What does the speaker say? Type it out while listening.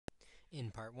In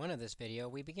part 1 of this video,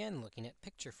 we began looking at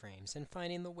picture frames and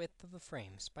finding the width of the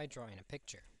frames by drawing a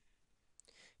picture.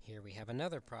 Here we have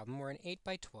another problem where an 8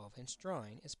 by 12 inch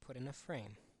drawing is put in a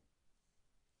frame.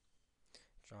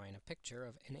 Drawing a picture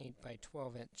of an 8 by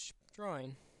 12 inch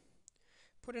drawing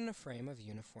put in a frame of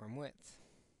uniform width.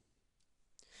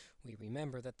 We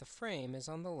remember that the frame is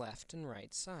on the left and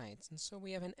right sides, and so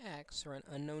we have an x, or an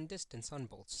unknown distance, on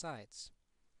both sides.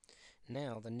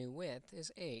 Now the new width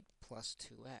is 8 plus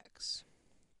 2x.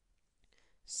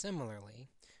 Similarly,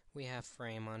 we have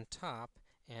frame on top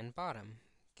and bottom,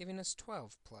 giving us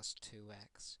 12 plus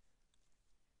 2x.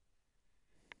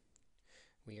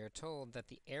 We are told that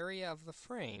the area of the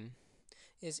frame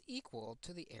is equal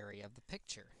to the area of the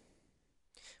picture.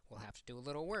 We'll have to do a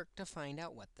little work to find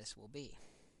out what this will be.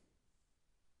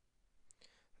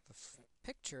 The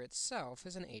picture itself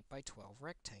is an 8 by 12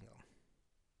 rectangle.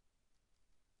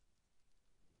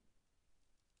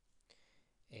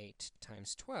 8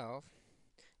 times 12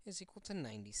 is equal to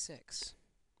 96.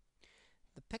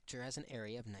 The picture has an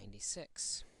area of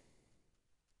 96,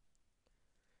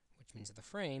 which means that the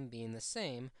frame, being the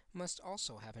same, must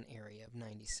also have an area of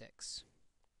 96.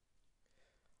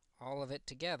 All of it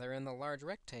together in the large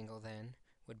rectangle, then,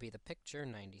 would be the picture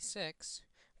 96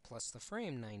 plus the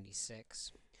frame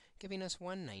 96, giving us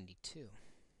 192.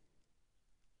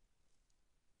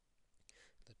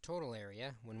 The total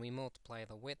area, when we multiply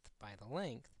the width by the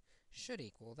length, should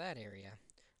equal that area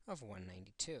of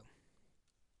 192.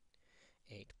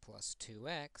 8 plus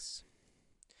 2x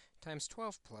times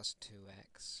 12 plus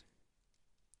 2x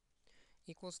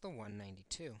equals the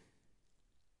 192.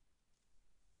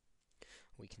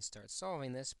 We can start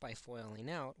solving this by FOILing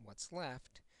out what's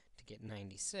left to get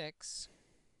 96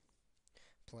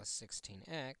 plus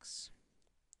 16x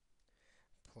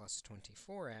plus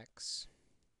 24x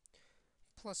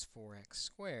plus 4x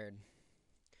squared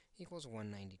equals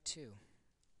 192.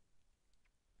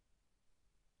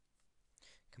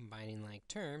 Combining like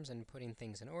terms and putting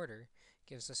things in order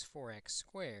gives us 4x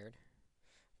squared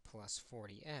plus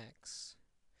 40x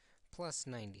plus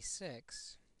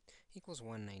 96 equals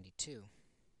 192.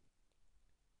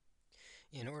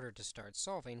 In order to start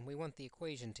solving, we want the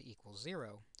equation to equal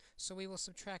 0, so we will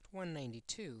subtract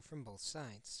 192 from both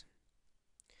sides.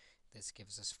 This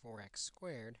gives us 4x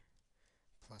squared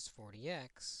plus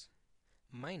 40x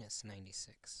minus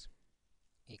 96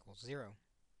 equals 0.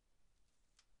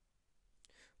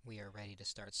 We are ready to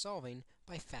start solving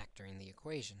by factoring the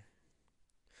equation.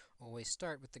 Always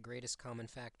start with the greatest common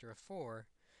factor of 4,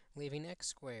 leaving x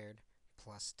squared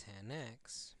plus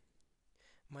 10x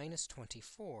minus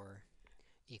 24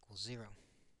 equals 0.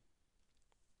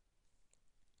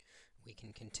 We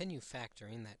can continue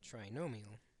factoring that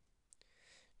trinomial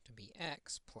to be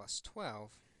x plus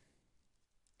 12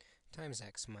 times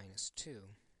x minus 2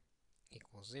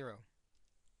 equals 0.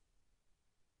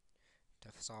 To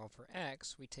solve for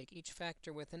x, we take each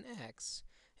factor with an x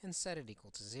and set it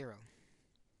equal to 0.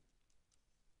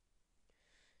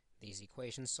 These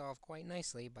equations solve quite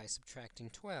nicely by subtracting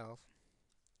 12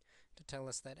 to tell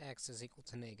us that x is equal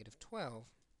to negative 12,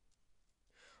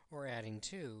 or adding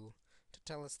 2 to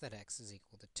tell us that x is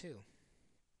equal to 2.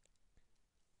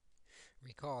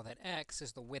 Recall that x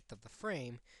is the width of the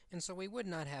frame, and so we would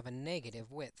not have a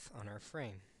negative width on our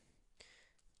frame.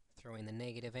 Throwing the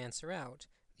negative answer out,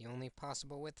 the only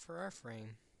possible width for our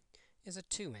frame is a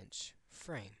 2-inch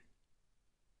frame.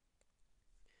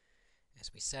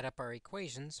 As we set up our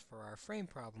equations for our frame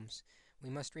problems, we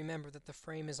must remember that the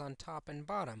frame is on top and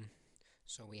bottom,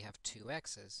 so we have 2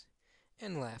 x's,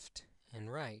 and left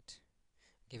and right,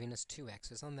 giving us 2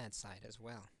 x's on that side as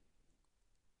well.